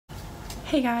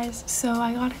Hey guys, so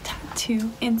I got a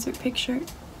tattoo, insert picture.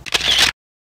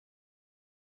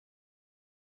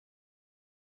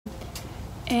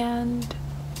 And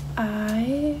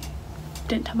I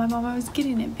didn't tell my mom I was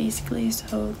getting it basically,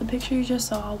 so the picture you just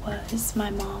saw was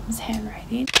my mom's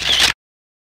handwriting.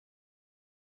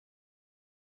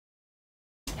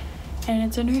 And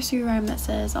it's a nursery rhyme that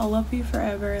says, "I'll love you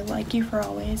forever, like you for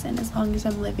always, and as long as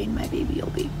I'm living, my baby you'll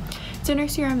be." It's a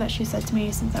nursery rhyme that she said to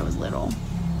me since I was little.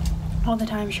 All the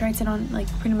time. She writes it on like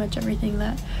pretty much everything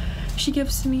that she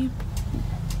gives to me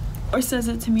or says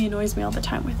it to me, annoys me all the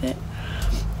time with it.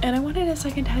 And I wanted a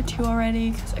second tattoo already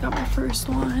because I got my first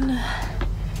one.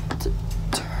 It's a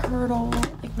turtle.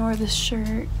 Ignore this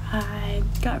shirt. I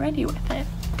got ready with it.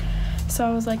 So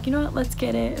I was like, you know what, let's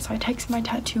get it. So I texted my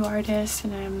tattoo artist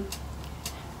and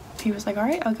he was like, all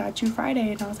right, I got you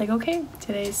Friday. And I was like, okay,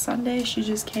 today's Sunday. She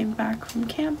just came back from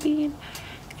camping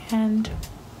and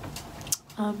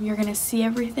you're gonna see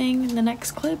everything in the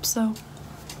next clip, so.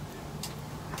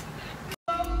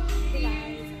 Hey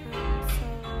guys,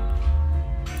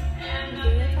 I'm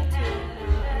doing a tattoo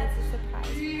and it's a surprise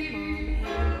for my mom, and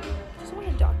I just want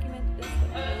to document this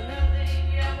moment.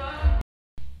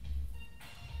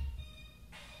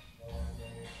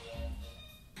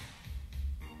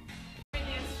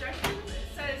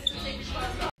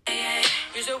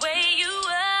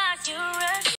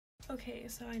 Okay,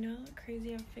 so I know I look crazy,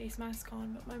 I have a face mask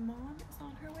on, but my mom is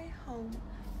on her way home.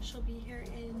 She'll be here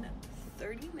in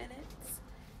 30 minutes,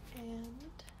 and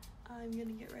I'm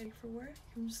gonna get ready for work.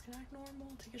 I'm just gonna act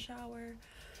normal, take a shower,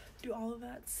 do all of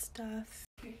that stuff.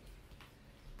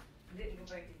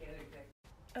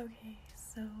 Okay,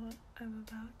 so I'm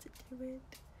about to do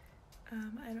it.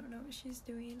 I don't know what she's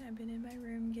doing. I've been in my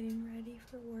room getting ready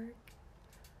for work.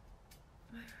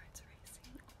 My heart's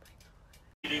racing. Oh my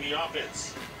god. The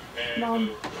offense. Mom,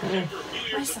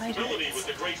 my side hurts.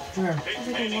 Sure.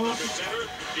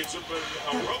 It's a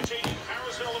rotating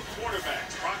carousel of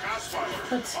quarterbacks. Brock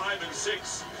Osweiler, 5 and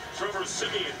 6. Trevor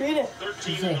Simeon, Read it.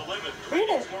 13 and 11. Read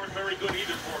it. Weren't very good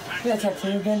either for Paxton. That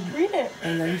tattoo again? Read it.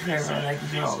 And then you never like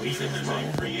you always say the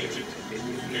morning.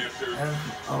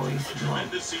 I've always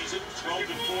Tremendous season, 12 and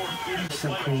 4. It's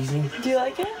so crazy. Do you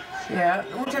like it? Yeah.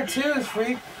 What tattoo is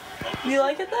freak? Do you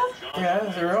like it though? Yeah,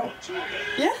 is it real?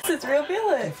 Yes, it's real. Feel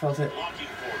I it. felt it.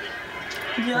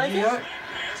 Do you like You know it?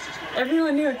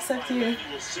 Everyone knew except you.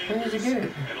 when did you get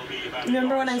it?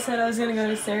 Remember when I said I was gonna go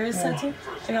to Sarah's tattoo?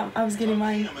 I was getting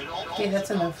mine. Okay, that's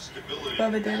enough.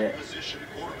 Bubba did it.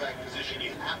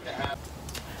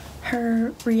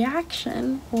 Her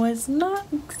reaction was not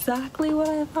exactly what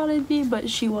I thought it'd be,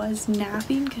 but she was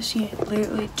napping because she had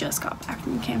literally just got back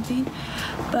from camping.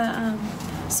 But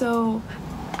so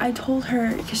I told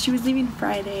her, because she was leaving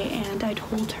Friday, and I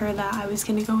told her that I was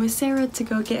gonna go with Sarah to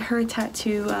go get her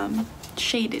tattoo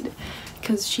shaded,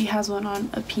 because she has one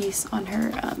on a piece on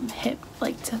her hip,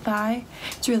 like to thigh.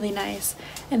 It's really nice.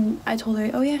 And I told her,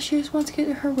 oh yeah, she just wants to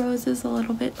get her roses a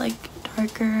little bit like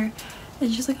darker.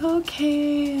 And she's like,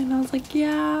 okay. And I was like,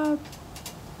 yeah,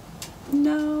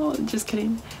 no, just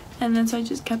kidding. And then so I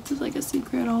just kept it like a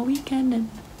secret all weekend, and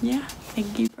yeah,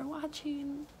 thank you for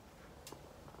watching.